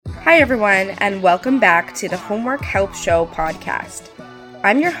Hi everyone, and welcome back to the Homework Help Show podcast.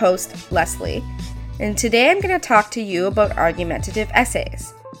 I'm your host, Leslie, and today I'm going to talk to you about argumentative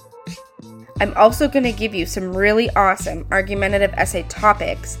essays. I'm also going to give you some really awesome argumentative essay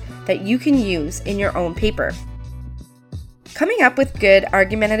topics that you can use in your own paper. Coming up with good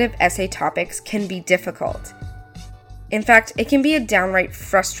argumentative essay topics can be difficult. In fact, it can be a downright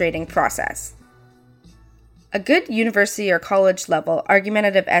frustrating process. A good university or college level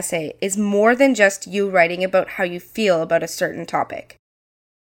argumentative essay is more than just you writing about how you feel about a certain topic.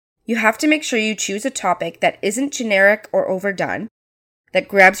 You have to make sure you choose a topic that isn't generic or overdone, that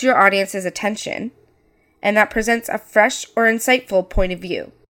grabs your audience's attention, and that presents a fresh or insightful point of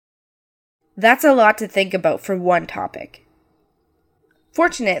view. That's a lot to think about for one topic.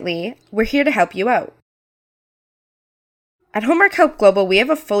 Fortunately, we're here to help you out. At Homework Help Global, we have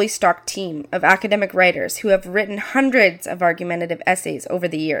a fully stocked team of academic writers who have written hundreds of argumentative essays over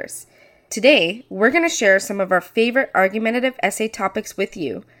the years. Today, we're going to share some of our favorite argumentative essay topics with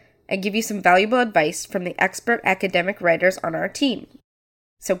you and give you some valuable advice from the expert academic writers on our team.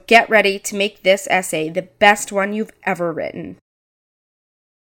 So get ready to make this essay the best one you've ever written.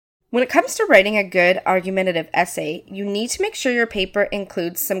 When it comes to writing a good argumentative essay, you need to make sure your paper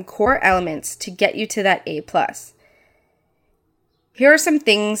includes some core elements to get you to that A+. Here are some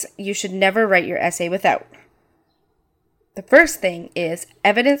things you should never write your essay without. The first thing is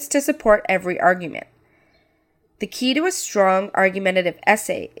evidence to support every argument. The key to a strong argumentative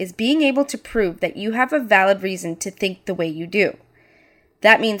essay is being able to prove that you have a valid reason to think the way you do.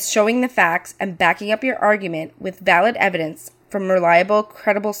 That means showing the facts and backing up your argument with valid evidence from reliable,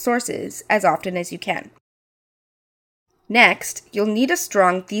 credible sources as often as you can. Next, you'll need a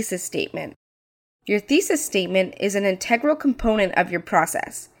strong thesis statement. Your thesis statement is an integral component of your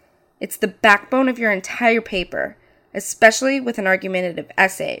process. It's the backbone of your entire paper, especially with an argumentative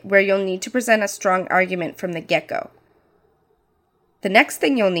essay, where you'll need to present a strong argument from the get-go. The next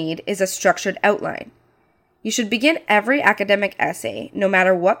thing you'll need is a structured outline. You should begin every academic essay, no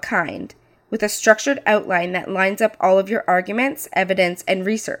matter what kind, with a structured outline that lines up all of your arguments, evidence, and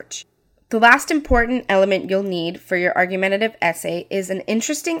research. The last important element you'll need for your argumentative essay is an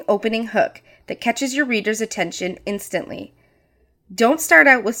interesting opening hook that catches your reader's attention instantly. Don't start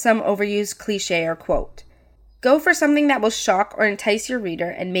out with some overused cliche or quote. Go for something that will shock or entice your reader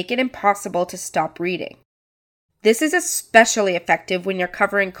and make it impossible to stop reading. This is especially effective when you're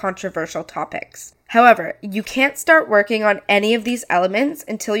covering controversial topics. However, you can't start working on any of these elements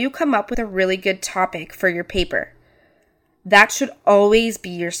until you come up with a really good topic for your paper. That should always be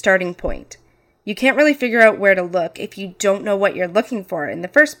your starting point. You can't really figure out where to look if you don't know what you're looking for in the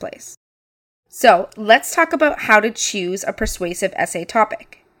first place. So, let's talk about how to choose a persuasive essay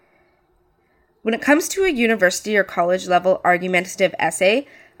topic. When it comes to a university or college level argumentative essay,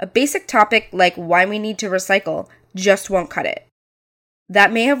 a basic topic like why we need to recycle just won't cut it.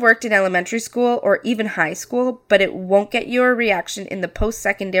 That may have worked in elementary school or even high school, but it won't get you a reaction in the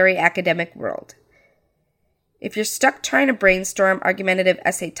post-secondary academic world. If you're stuck trying to brainstorm argumentative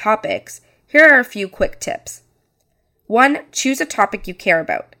essay topics, here are a few quick tips. 1. Choose a topic you care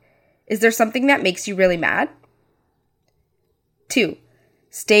about. Is there something that makes you really mad? 2.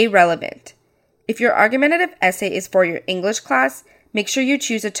 Stay relevant. If your argumentative essay is for your English class, make sure you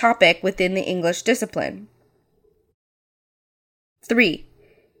choose a topic within the English discipline. 3.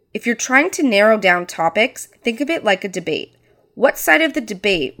 If you're trying to narrow down topics, think of it like a debate. What side of the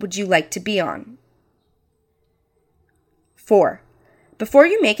debate would you like to be on? 4. Before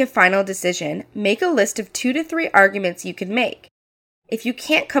you make a final decision, make a list of 2 to 3 arguments you can make. If you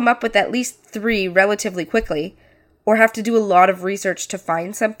can't come up with at least 3 relatively quickly, or have to do a lot of research to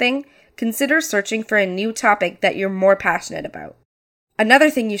find something, consider searching for a new topic that you're more passionate about. Another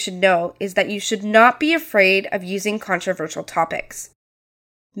thing you should know is that you should not be afraid of using controversial topics.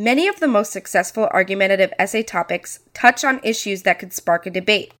 Many of the most successful argumentative essay topics touch on issues that could spark a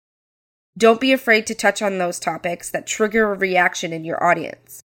debate. Don't be afraid to touch on those topics that trigger a reaction in your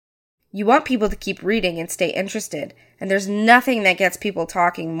audience. You want people to keep reading and stay interested, and there's nothing that gets people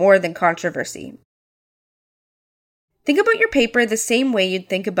talking more than controversy. Think about your paper the same way you'd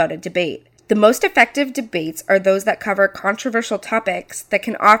think about a debate. The most effective debates are those that cover controversial topics that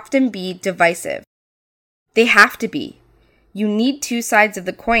can often be divisive. They have to be. You need 2 sides of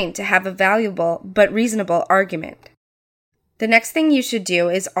the coin to have a valuable but reasonable argument. The next thing you should do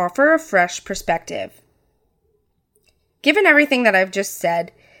is offer a fresh perspective. Given everything that I've just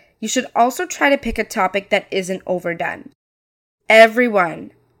said, you should also try to pick a topic that isn't overdone.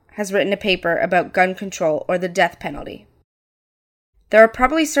 Everyone has written a paper about gun control or the death penalty. There are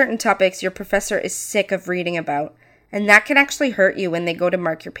probably certain topics your professor is sick of reading about, and that can actually hurt you when they go to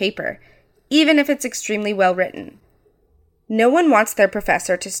mark your paper, even if it's extremely well written. No one wants their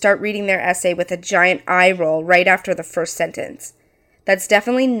professor to start reading their essay with a giant eye roll right after the first sentence. That's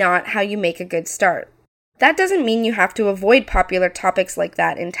definitely not how you make a good start. That doesn't mean you have to avoid popular topics like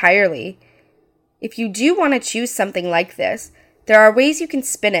that entirely. If you do want to choose something like this, there are ways you can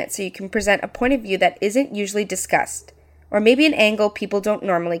spin it so you can present a point of view that isn't usually discussed, or maybe an angle people don't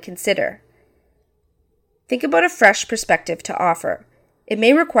normally consider. Think about a fresh perspective to offer. It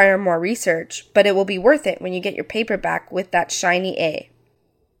may require more research, but it will be worth it when you get your paper back with that shiny A.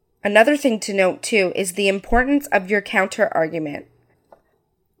 Another thing to note too is the importance of your counter-argument.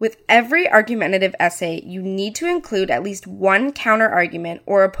 With every argumentative essay, you need to include at least one counter-argument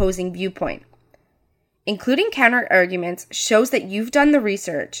or opposing viewpoint. Including counter-arguments shows that you've done the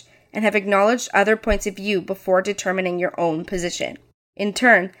research and have acknowledged other points of view before determining your own position. In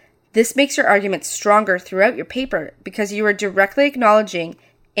turn, this makes your argument stronger throughout your paper because you are directly acknowledging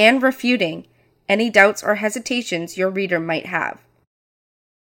and refuting any doubts or hesitations your reader might have.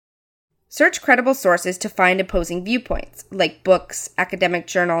 Search credible sources to find opposing viewpoints, like books, academic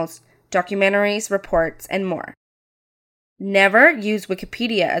journals, documentaries, reports, and more. Never use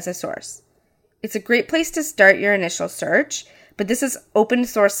Wikipedia as a source. It's a great place to start your initial search, but this is open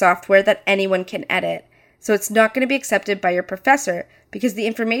source software that anyone can edit, so it's not going to be accepted by your professor because the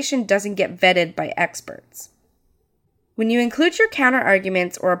information doesn't get vetted by experts. When you include your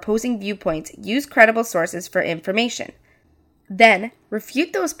counter-arguments or opposing viewpoints, use credible sources for information. Then,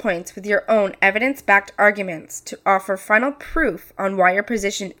 refute those points with your own evidence-backed arguments to offer final proof on why your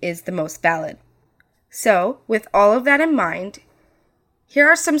position is the most valid. So, with all of that in mind, here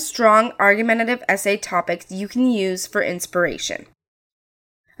are some strong argumentative essay topics you can use for inspiration.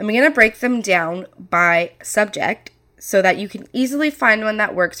 I'm going to break them down by subject so that you can easily find one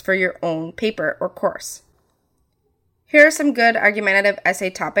that works for your own paper or course. Here are some good argumentative essay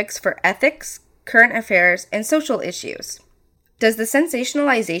topics for ethics, current affairs, and social issues. Does the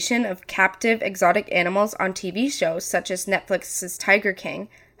sensationalization of captive exotic animals on TV shows such as Netflix's Tiger King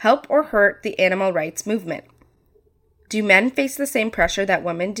help or hurt the animal rights movement? Do men face the same pressure that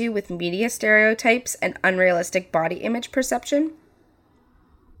women do with media stereotypes and unrealistic body image perception?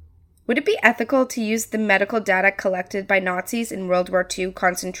 Would it be ethical to use the medical data collected by Nazis in World War II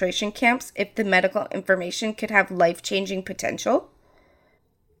concentration camps if the medical information could have life-changing potential?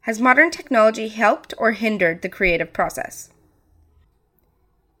 Has modern technology helped or hindered the creative process?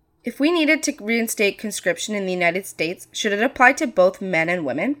 If we needed to reinstate conscription in the United States, should it apply to both men and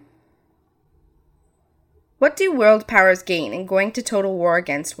women? What do world powers gain in going to total war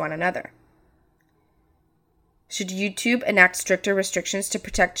against one another? Should YouTube enact stricter restrictions to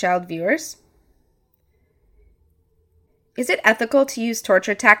protect child viewers? Is it ethical to use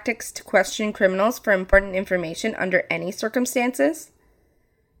torture tactics to question criminals for important information under any circumstances?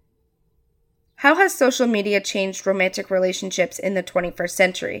 How has social media changed romantic relationships in the 21st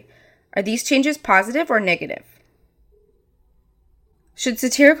century? Are these changes positive or negative? Should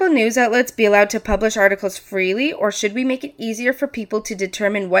satirical news outlets be allowed to publish articles freely, or should we make it easier for people to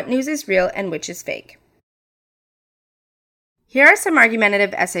determine what news is real and which is fake? Here are some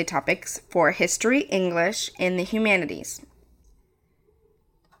argumentative essay topics for history, English, and the humanities.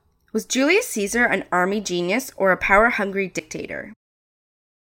 Was Julius Caesar an army genius or a power-hungry dictator?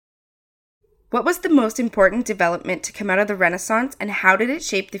 What was the most important development to come out of the Renaissance, and how did it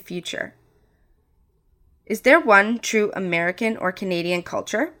shape the future? Is there one true American or Canadian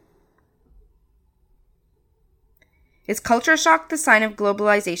culture? Is culture shock the sign of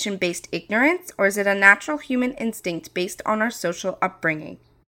globalization-based ignorance, or is it a natural human instinct based on our social upbringing?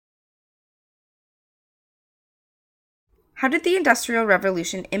 How did the Industrial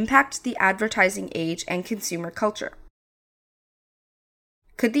Revolution impact the advertising age and consumer culture?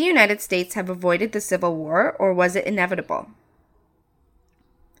 Could the United States have avoided the Civil War, or was it inevitable?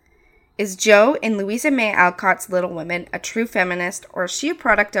 Is Jo in Louisa May Alcott's Little Women a true feminist, or is she a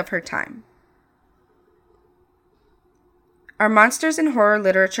product of her time? Are monsters in horror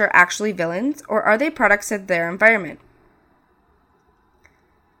literature actually villains, or are they products of their environment?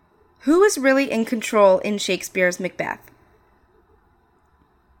 Who is really in control in Shakespeare's Macbeth?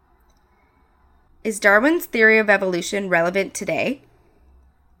 Is Darwin's theory of evolution relevant today?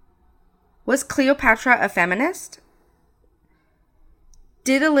 Was Cleopatra a feminist?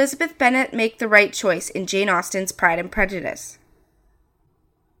 Did Elizabeth Bennet make the right choice in Jane Austen's Pride and Prejudice?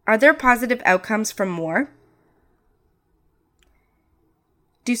 Are there positive outcomes from war?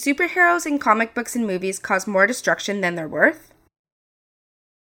 Do superheroes in comic books and movies cause more destruction than they're worth?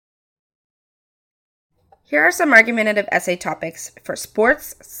 Here are some argumentative essay topics for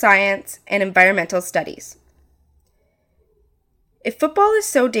sports, science, and environmental studies. If football is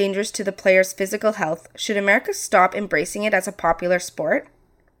so dangerous to the player's physical health, should America stop embracing it as a popular sport?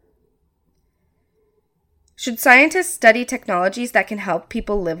 Should scientists study technologies that can help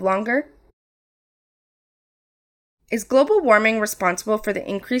people live longer? Is global warming responsible for the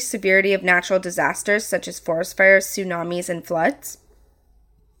increased severity of natural disasters such as forest fires, tsunamis, and floods?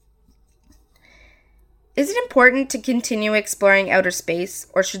 Is it important to continue exploring outer space,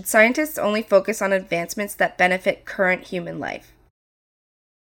 or should scientists only focus on advancements that benefit current human life?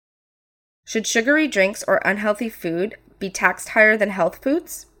 Should sugary drinks or unhealthy food be taxed higher than health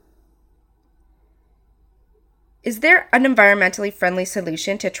foods? Is there an environmentally friendly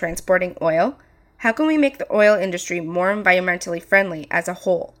solution to transporting oil? How can we make the oil industry more environmentally friendly as a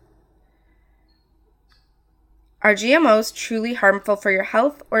whole? Are GMOs truly harmful for your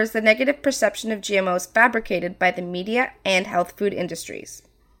health, or is the negative perception of GMOs fabricated by the media and health food industries?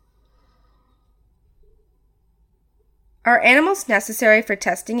 Are animals necessary for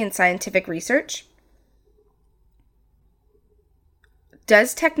testing and scientific research?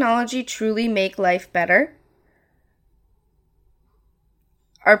 Does technology truly make life better?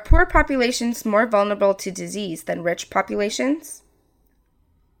 Are poor populations more vulnerable to disease than rich populations?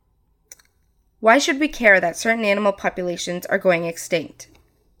 Why should we care that certain animal populations are going extinct?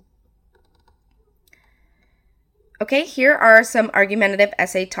 Okay, here are some argumentative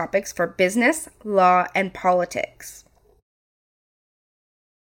essay topics for business, law, and politics.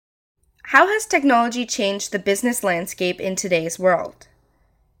 How has technology changed the business landscape in today's world?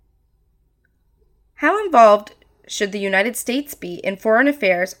 How involved should the United States be in foreign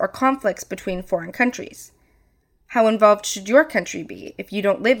affairs or conflicts between foreign countries? How involved should your country be if you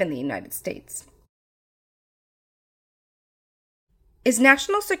don't live in the United States? Is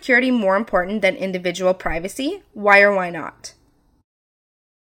national security more important than individual privacy? Why or why not?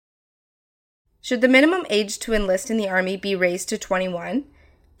 Should the minimum age to enlist in the Army be raised to 21?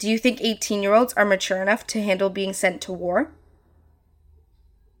 Do you think 18-year-olds are mature enough to handle being sent to war?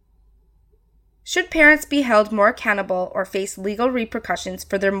 Should parents be held more accountable or face legal repercussions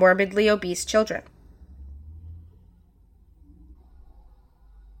for their morbidly obese children?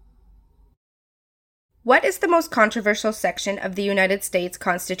 What is the most controversial section of the United States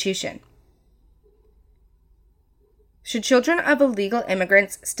Constitution? Should children of illegal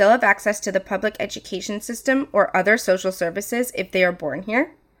immigrants still have access to the public education system or other social services if they are born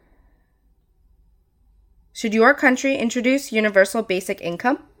here? Should your country introduce universal basic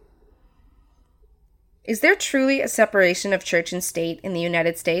income? Is there truly a separation of church and state in the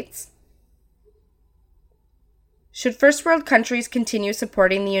United States? Should first world countries continue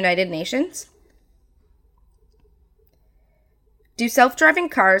supporting the United Nations? Do self-driving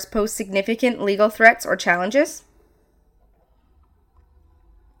cars pose significant legal threats or challenges?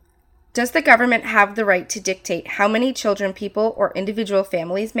 Does the government have the right to dictate how many children people or individual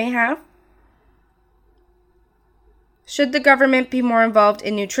families may have? Should the government be more involved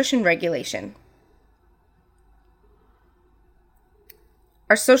in nutrition regulation?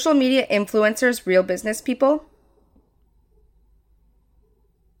 Are social media influencers real business people?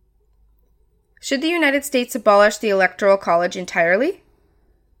 Should the United States abolish the Electoral College entirely?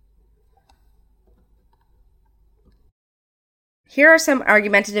 Here are some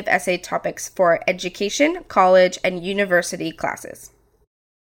argumentative essay topics for education, college, and university classes.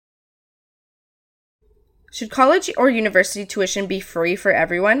 Should college or university tuition be free for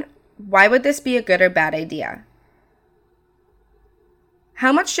everyone? Why would this be a good or bad idea?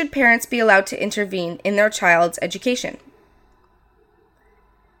 How much should parents be allowed to intervene in their child's education?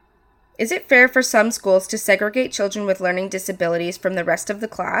 Is it fair for some schools to segregate children with learning disabilities from the rest of the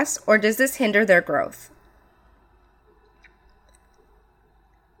class, or does this hinder their growth?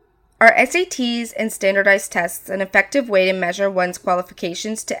 Are SATs and standardized tests an effective way to measure one's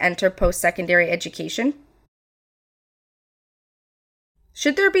qualifications to enter post-secondary education?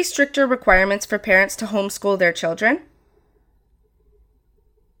 Should there be stricter requirements for parents to homeschool their children?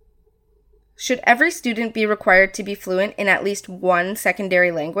 Should every student be required to be fluent in at least one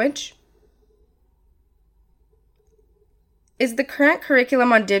secondary language? Is the current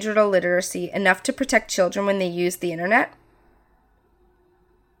curriculum on digital literacy enough to protect children when they use the internet?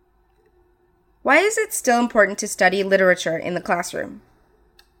 Why is it still important to study literature in the classroom?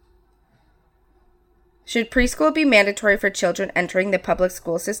 Should preschool be mandatory for children entering the public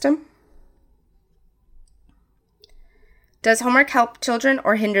school system? Does homework help children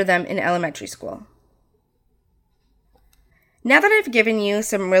or hinder them in elementary school? Now that I've given you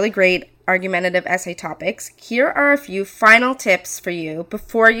some really great argumentative essay topics, here are a few final tips for you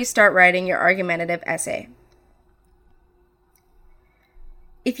before you start writing your argumentative essay.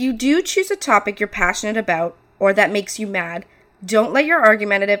 If you do choose a topic you're passionate about or that makes you mad, Don't let your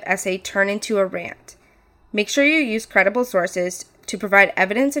argumentative essay turn into a rant. Make sure you use credible sources to provide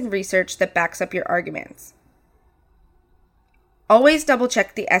evidence and research that backs up your arguments. Always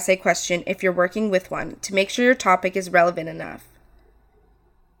double-check the essay question if you're working with one to make sure your topic is relevant enough.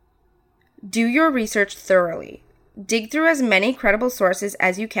 Do your research thoroughly. Dig through as many credible sources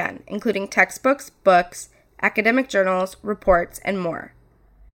as you can, including textbooks, books, academic journals, reports, and more.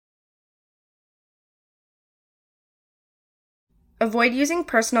 Avoid using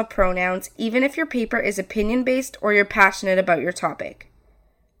personal pronouns even if your paper is opinion-based or you're passionate about your topic.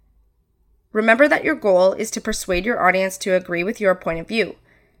 Remember that your goal is to persuade your audience to agree with your point of view.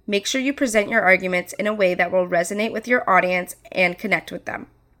 Make sure you present your arguments in a way that will resonate with your audience and connect with them.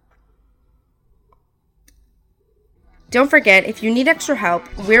 Don't forget, if you need extra help,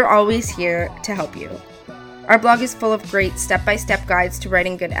 we're always here to help you. Our blog is full of great step-by-step guides to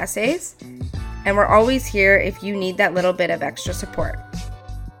writing good essays, and we're always here if you need that little bit of extra support.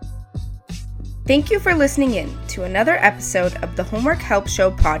 Thank you for listening in to another episode of the Homework Help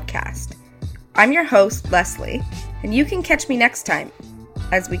Show podcast. I'm your host, Leslie, and you can catch me next time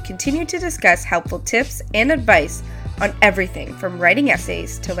as we continue to discuss helpful tips and advice on everything from writing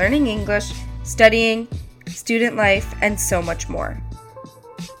essays to learning English, studying, student life, and so much more.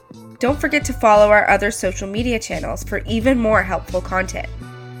 Don't forget to follow our other social media channels for even more helpful content.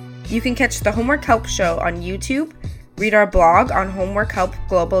 You can catch the Homework Help Show on YouTube, read our blog on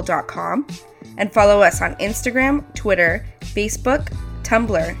homeworkhelpglobal.com, and follow us on Instagram, Twitter, Facebook,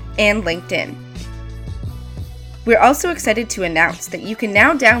 Tumblr, and LinkedIn. We're also excited to announce that you can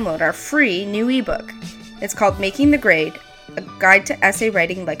now download our free new ebook. It's called Making the Grade, a guide to essay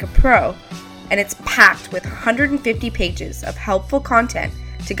writing like a pro, and it's packed with 150 pages of helpful content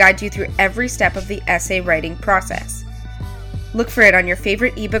to guide you through every step of the essay writing process. Look for it on your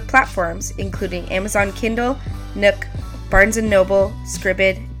favorite ebook platforms, including Amazon Kindle, Nook, Barnes & Noble,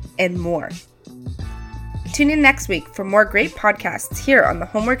 Scribd, and more. Tune in next week for more great podcasts here on the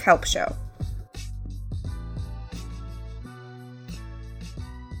Homework Help Show.